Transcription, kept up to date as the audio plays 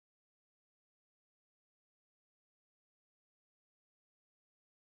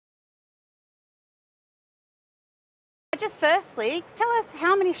Just firstly, tell us,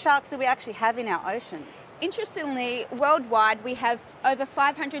 how many sharks do we actually have in our oceans? Interestingly, worldwide we have over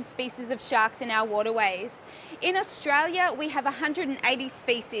 500 species of sharks in our waterways. In Australia we have 180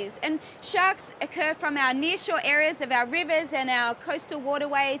 species, and sharks occur from our nearshore areas of our rivers and our coastal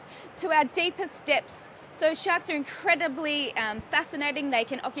waterways to our deepest depths. So sharks are incredibly fascinating. They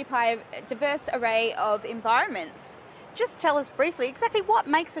can occupy a diverse array of environments. Just tell us briefly exactly what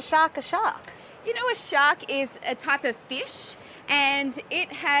makes a shark a shark. You know, a shark is a type of fish, and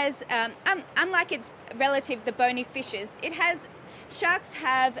it has, unlike its relative, the bony fishes, sharks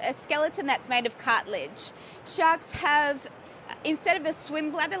have a skeleton that's made of cartilage. Sharks have, instead of a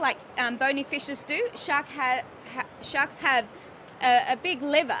swim bladder like bony fishes do, sharks have a big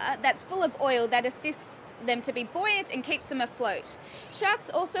liver that's full of oil that assists them to be buoyant and keeps them afloat.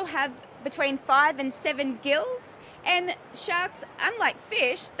 Sharks also have between 5 and 7 gills. And sharks, unlike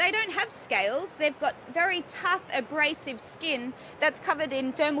fish, they don't have scales. They've got very tough, abrasive skin that's covered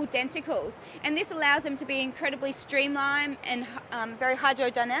in dermal denticles. And this allows them to be incredibly streamlined and very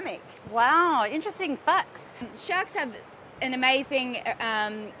hydrodynamic. Wow, interesting facts. Sharks have an amazing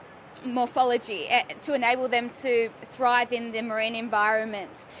morphology to enable them to thrive in the marine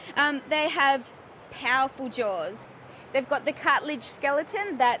environment. They have powerful jaws. They've got the cartilage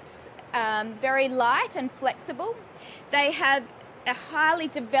skeleton that's very light and flexible. They have a highly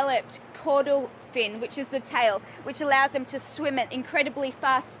developed caudal fin, which is the tail, which allows them to swim at incredibly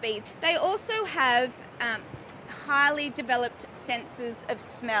fast speeds. They also have highly developed senses of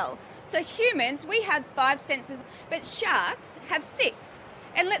smell. So humans, we have 5 senses, but sharks have 6.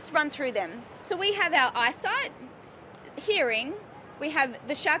 And let's run through them. So we have our eyesight, hearing.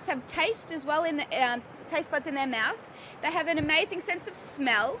 The sharks have taste as well, in the taste buds in their mouth. They have an amazing sense of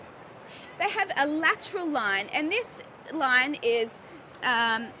smell. They have a lateral line, and this line is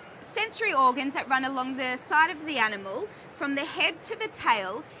sensory organs that run along the side of the animal from the head to the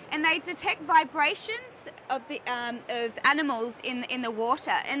tail, and they detect vibrations of animals in the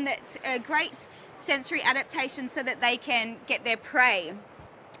water, and that's a great sensory adaptation so that they can get their prey.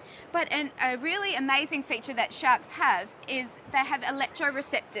 But a really amazing feature that sharks have is they have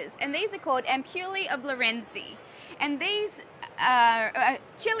electroreceptors, and these are called ampullae of Lorenzi. And these are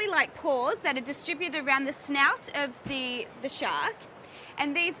chili-like pores that are distributed around the snout of the shark,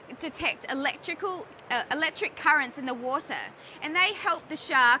 and these detect electric currents in the water, and they help the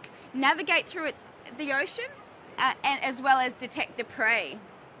shark navigate through the ocean and as well as detect the prey.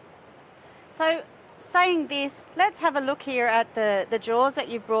 So, saying this, let's have a look here at the jaws that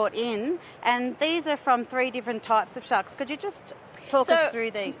you've brought in, and these are from 3 different types of sharks. Could you just talk us through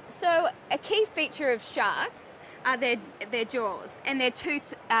these? So a key feature of sharks are their jaws and their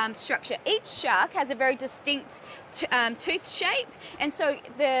tooth structure. Each shark has a very distinct tooth shape, and so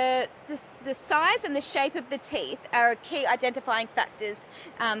the size and the shape of the teeth are key identifying factors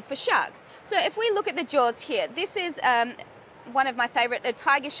for sharks. So if we look at the jaws here, this is one of my favourite, a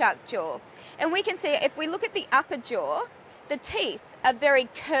tiger shark jaw. And we can see, if we look at the upper jaw, the teeth are very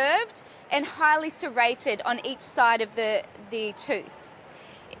curved and highly serrated on each side of the tooth.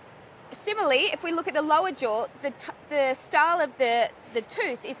 Similarly, if we look at the lower jaw, the style of the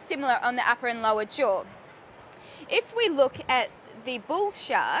tooth is similar on the upper and lower jaw. If we look at the bull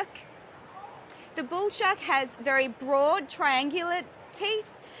shark has very broad triangular teeth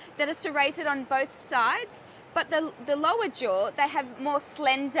that are serrated on both sides, but the lower jaw, they have more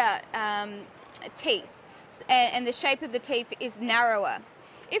slender teeth, and the shape of the teeth is narrower.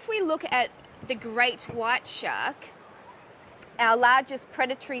 If we look at the great white shark, our largest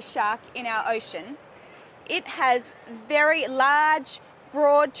predatory shark in our ocean, it has very large,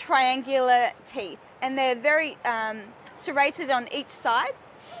 broad, triangular teeth, and they're very serrated on each side,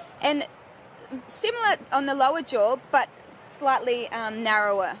 and similar on the lower jaw, but slightly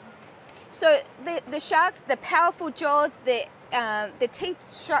narrower. So the sharks, the powerful jaws, the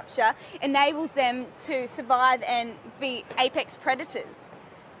teeth structure enables them to survive and be apex predators.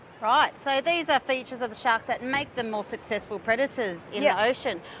 Right, so these are features of the sharks that make them more successful predators in the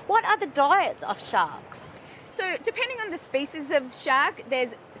ocean. What are the diets of sharks? So depending on the species of shark,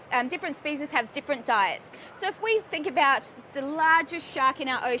 there's different species have different diets. So if we think about the largest shark in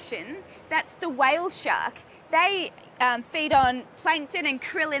our ocean, that's the whale shark. They feed on plankton and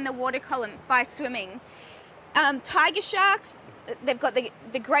krill in the water column by swimming. Tiger sharks, they've got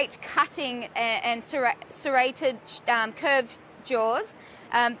the great cutting and serrated curved jaws,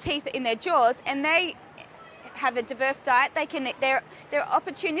 teeth in their jaws, and they have a diverse diet. They're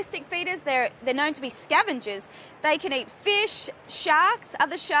opportunistic feeders. They're known to be scavengers. They can eat fish, sharks,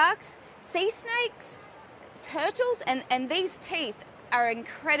 other sharks, sea snakes, turtles, and these teeth are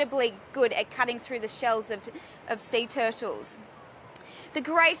incredibly good at cutting through the shells of sea turtles. The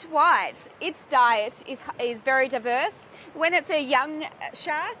great white, its diet is very diverse. When it's a young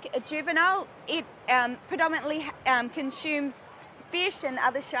shark, a juvenile, it predominantly consumes fish and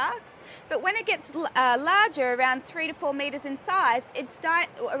other sharks. But when it gets larger, around 3 to 4 meters in size, its diet,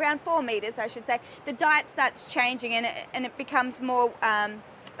 around 4 meters I should say, the diet starts changing and it becomes more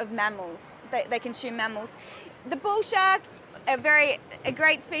of mammals. They consume mammals. The bull shark, a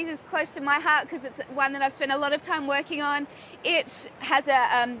great species close to my heart because it's one that I've spent a lot of time working on. It has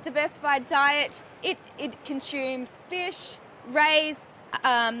a diversified diet. It consumes fish, rays,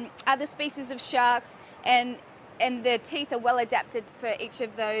 other species of sharks, and the teeth are well adapted for each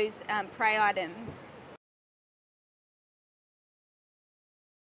of those prey items.